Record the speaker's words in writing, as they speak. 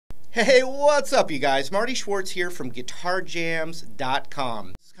Hey, what's up, you guys? Marty Schwartz here from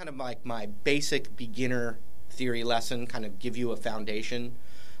GuitarJams.com. This is kind of like my basic beginner theory lesson, kind of give you a foundation.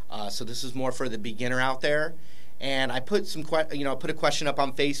 So this is more for the beginner out there. And I put put a question up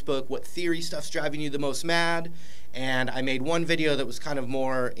on Facebook, what theory stuff's driving you the most mad? And I made one video that was kind of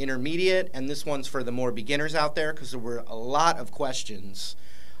more intermediate, and this one's for the more beginners out there, because there were a lot of questions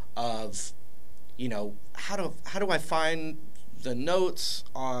of, how do I find the notes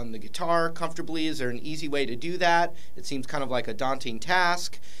on the guitar comfortably? Is there an easy way to do that? It seems kind of like a daunting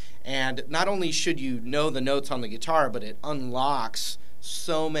task. And not only should you know the notes on the guitar, but it unlocks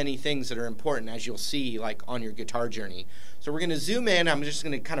so many things that are important, as you'll see, like on your guitar journey. So we're going to zoom in. I'm just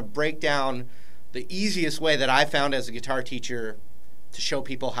going to kind of break down the easiest way that I found as a guitar teacher to show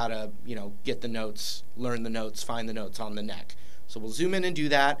people how to, get the notes, learn the notes, find the notes on the neck. So we'll zoom in and do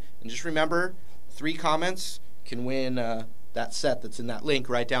that. And just remember, 3 comments can win that set that's in that link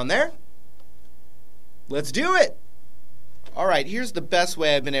right down there. Let's do it! Alright, here's the best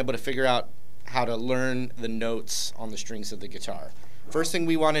way I've been able to figure out how to learn the notes on the strings of the guitar. First thing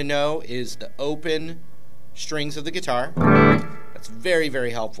we want to know is the open strings of the guitar. That's very,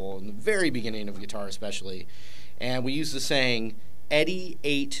 very helpful in the very beginning of guitar especially. And we use the saying, Eddie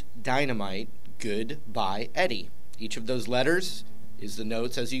ate dynamite, goodbye Eddie. Each of those letters is the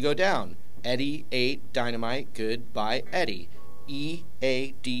notes as you go down. Eddie ate dynamite, goodbye Eddie.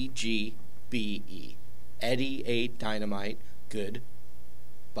 E-A-D-G-B-E. Eddie ate dynamite,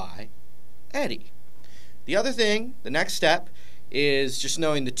 goodbye Eddie. The other thing, the next step, is just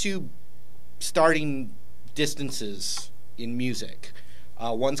knowing the 2 starting distances in music.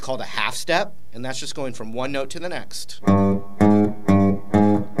 One's called a half step, and that's just going from one note to the next.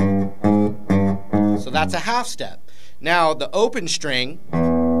 So that's a half step. Now, the open string,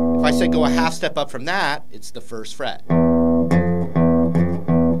 if I said go a half step up from that, it's the 1st fret.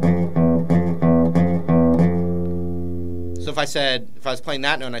 So if I was playing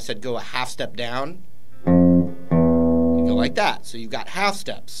that note and I said go a half step down, you go like that. So you've got half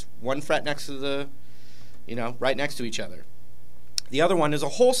steps, 1 fret next to the, right next to each other. The other one is a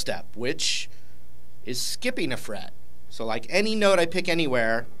whole step, which is skipping a fret. So like any note I pick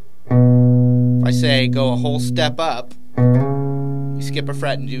anywhere, if I say go a whole step up, you skip a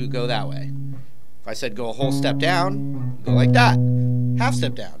fret and go that way. If I said go a whole step down, you go like that. Half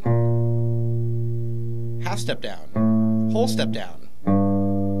step down. Half step down. Whole step down.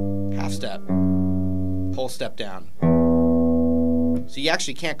 Half step. Whole step down. So you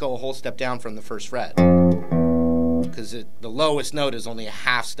actually can't go a whole step down from the 1st fret, because the lowest note is only a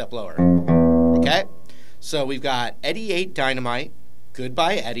half step lower. Okay? So we've got Eddie ate dynamite,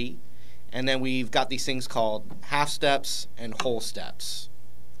 goodbye Eddie, and then we've got these things called half steps and whole steps.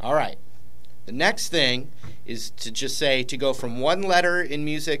 Alright. The next thing is to just say to go from one letter in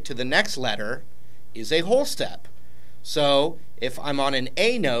music to the next letter is a whole step. So if I'm on an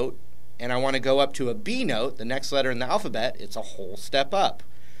A note and I want to go up to a B note, the next letter in the alphabet, it's a whole step up.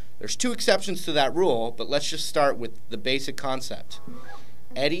 There's 2 exceptions to that rule, but let's just start with the basic concept.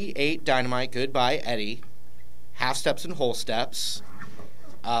 Eddie ate dynamite, goodbye Eddie. Half steps and whole steps.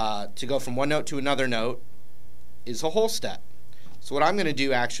 To go from one note to another note is a whole step. So what I'm going to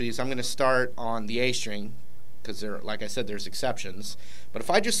do actually is I'm going to start on the A string, because like I said, there's exceptions. But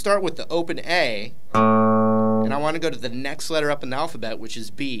if I just start with the open A, and I want to go to the next letter up in the alphabet, which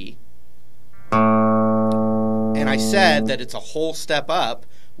is B, and I said that it's a whole step up,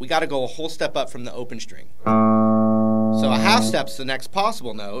 we got to go a whole step up from the open string. So a half step's the next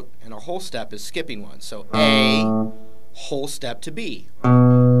possible note, and a whole step is skipping one. So A, whole step to B.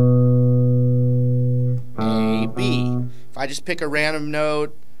 A, B. If I just pick a random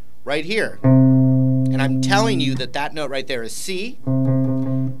note right here, and I'm telling you that that note right there is C,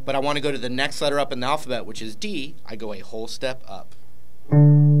 but I want to go to the next letter up in the alphabet, which is D, I go a whole step up.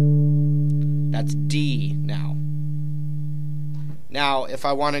 That's D now. Now, if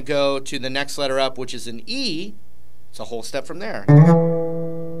I want to go to the next letter up, which is an E, it's a whole step from there.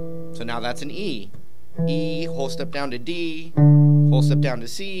 So now that's an E. E, whole step down to D, whole step down to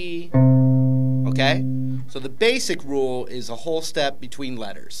C. Okay? So the basic rule is a whole step between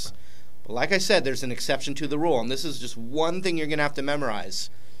letters. But like I said, there's an exception to the rule, and this is just one thing you're going to have to memorize.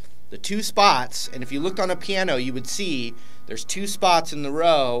 The 2 spots, and if you looked on a piano, you would see there's 2 spots in the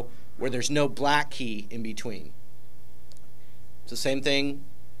row where there's no black key in between. It's the same thing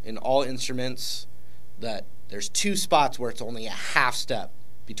in all instruments, that there's 2 spots where it's only a half step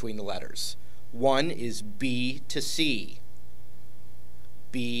between the letters. One is B to C.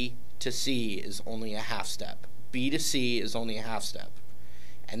 B to C is only a half step. B to C is only a half step.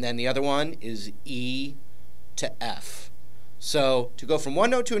 And then the other one is E to F. So to go from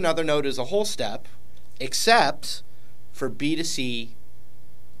one note to another note is a whole step, except for B to C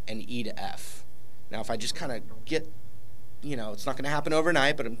and E to F. Now if I just kind of get, it's not going to happen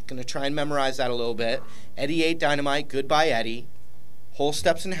overnight, but I'm going to try and memorize that a little bit. Eddie ate dynamite, goodbye Eddie. Whole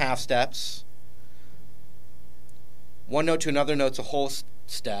steps and half steps. One note to another note's a whole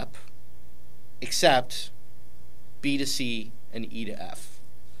step, except B to C and E to F.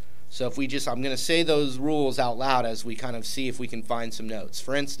 So if I'm going to say those rules out loud as we kind of see if we can find some notes.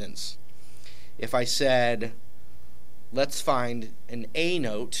 For instance, if I said, let's find an A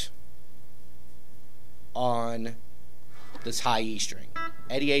note on this high E string.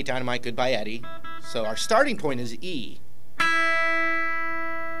 Eddie ate dynamite, goodbye Eddie. So our starting point is E.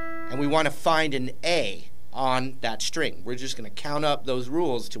 And we want to find an A on that string. We're just going to count up those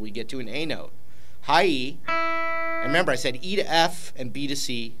rules till we get to an A note. High E. And remember I said E to F and B to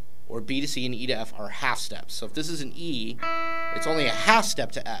C, or B to C and E to F are half steps. So if this is an E, it's only a half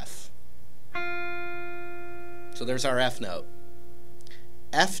step to F. So there's our F note.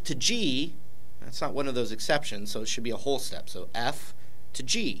 F to G, that's not one of those exceptions, so it should be a whole step. So F to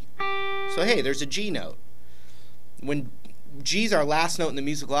G. So hey, there's a G note. When G's our last note in the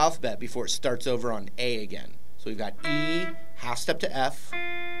musical alphabet before it starts over on A again. So we've got E, half step to F,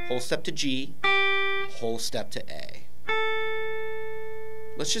 whole step to G, whole step to A.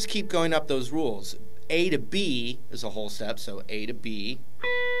 Let's just keep going up those rules. A to B is a whole step, so A to B.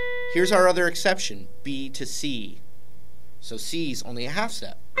 Here's our other exception, B to C. So C is only a half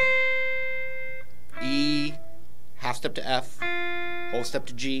step. E, half step to F, whole step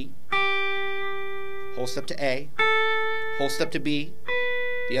to G, whole step to A, whole step to B.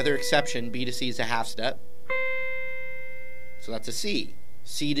 The other exception, B to C, is a half step. So that's a C.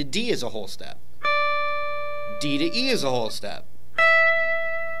 C to D is a whole step. D to E is a whole step.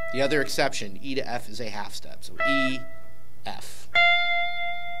 The other exception, E to F, is a half step. So E, F.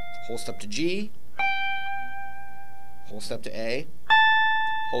 Whole step to G, whole step to A,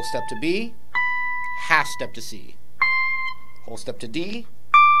 whole step to B, half step to C, whole step to D,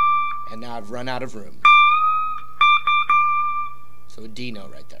 and now I've run out of room. So a D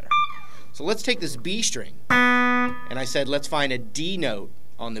note right there. So let's take this B string, and I said let's find a D note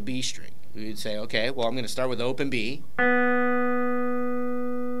on the B string. We would say, okay, well I'm going to start with open B.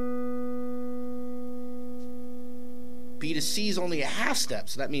 B to C is only a half step,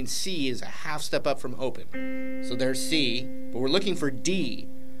 so that means C is a half step up from open. So there's C, but we're looking for D.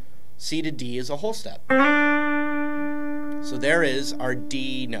 C to D is a whole step. So there is our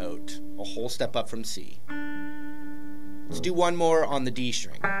D note, a whole step up from C. Let's do one more on the D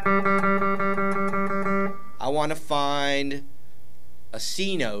string. I want to find a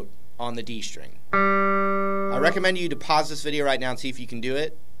C note on the D string. I recommend you to pause this video right now and see if you can do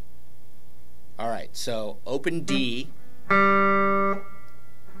it. Alright, so open D.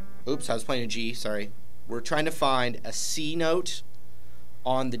 Oops, I was playing a G, sorry. We're trying to find a C note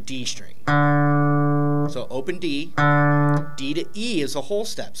on the D string. So open D. D to E is a whole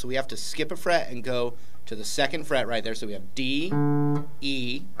step, so we have to skip a fret and go to the second fret right there. So we have D,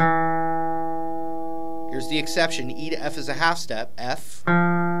 E. Here's the exception. E to F is a half step. F.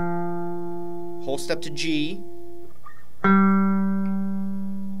 Whole step to G.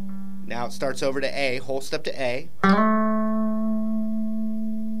 Now it starts over to A. Whole step to A.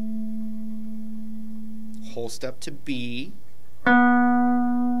 Whole step to B.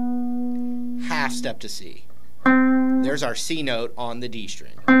 Half step to C. There's our C note on the D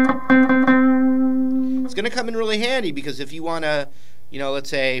string. It's going to come in really handy because if you want to, let's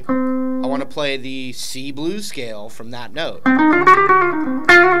say I want to play the C blues scale from that note.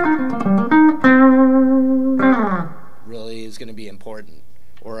 Really is going to be important.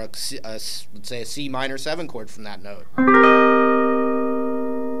 Or let's say a C minor 7 chord from that note.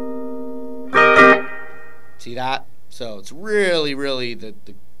 See that? So it's really, really the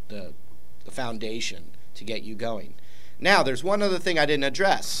foundation to get you going. Now, there's one other thing I didn't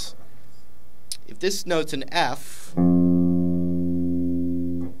address. If this note's an F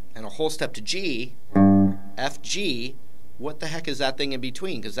and a whole step to G, F, G, what the heck is that thing in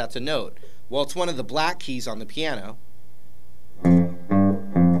between? Because that's a note. Well, it's one of the black keys on the piano.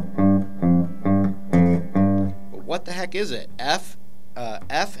 But what the heck is it? F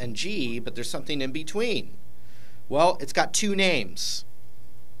and G, but there's something in between. Well, it's got two names.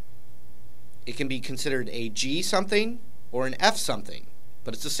 It can be considered a G something or an F something,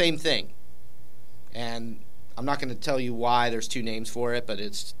 but it's the same thing. And I'm not going to tell you why there's two names for it, but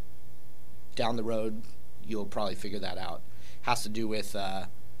it's down the road. You'll probably figure that out. It has to do with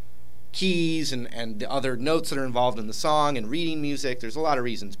keys and the other notes that are involved in the song and reading music. There's a lot of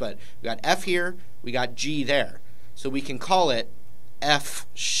reasons, but we got F here, we got G there. So we can call it F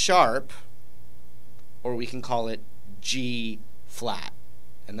sharp, or we can call it G flat.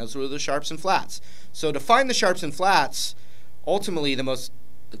 And those are the sharps and flats. So to find the sharps and flats, ultimately the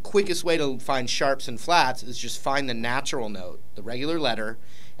quickest way to find sharps and flats is just find the natural note, the regular letter,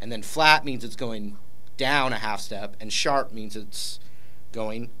 and then flat means it's going down a half step, and sharp means it's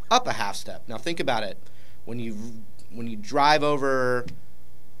going up a half step. Now think about it. When you drive over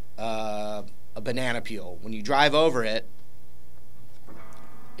a banana peel, when you drive over it,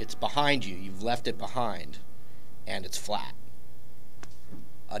 it's behind you. You've left it behind, and it's flat.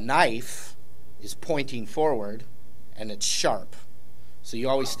 A knife is pointing forward, and it's sharp. So you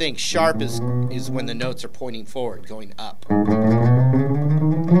always think sharp is when the notes are pointing forward, going up.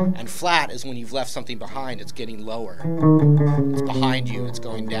 And flat is when you've left something behind, it's getting lower. It's behind you, it's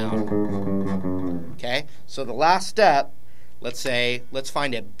going down. Okay? So the last step, let's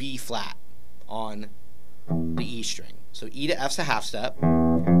find a B flat on the E string. So E to F's a half step,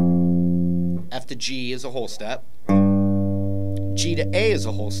 F to G is a whole step, G to A is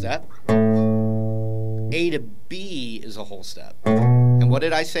a whole step, A to B is a whole step. And what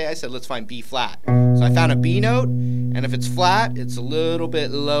did I say? I said let's find B flat. So I found a B note, and if it's flat, it's a little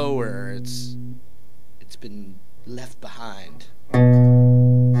bit lower. It's been left behind.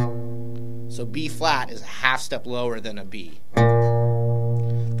 So B flat is a half step lower than a B.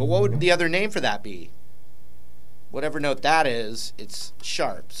 But what would the other name for that be? Whatever note that is, it's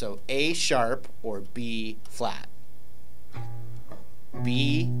sharp. So A sharp or B flat.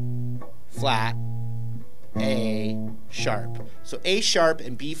 B flat, A sharp. So A sharp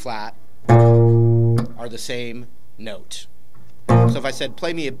and B flat are the same note. So if I said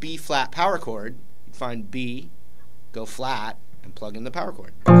play me a B flat power chord, you'd find B, go flat, and plug in the power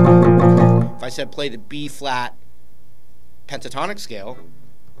chord. If I said play the B flat pentatonic scale,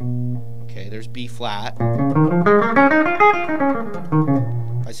 okay, there's B flat.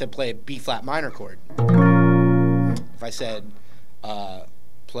 If I said play a B flat minor chord, if I said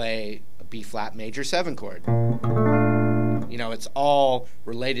play a B flat major 7 chord, you know, it's all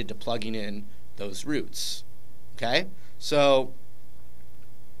related to plugging in those roots. Okay, so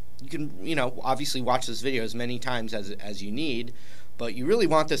you can, you know, obviously watch this video as many times as you need, but you really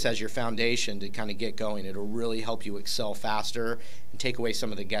want this as your foundation to kind of get going. It'll really help you excel faster and take away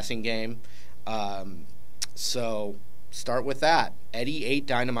some of the guessing game. So start with that. Eddie 8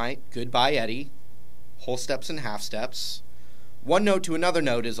 Dynamite, Goodbye Eddie, whole steps and half steps. One note to another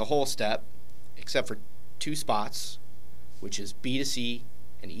note is a whole step, except for 2 spots, which is B to C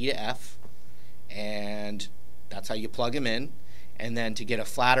and E to F, and that's how you plug them in. And then to get a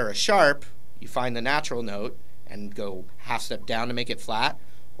flat or a sharp, you find the natural note and go half step down to make it flat,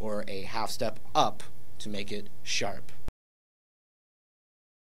 or a half step up to make it sharp.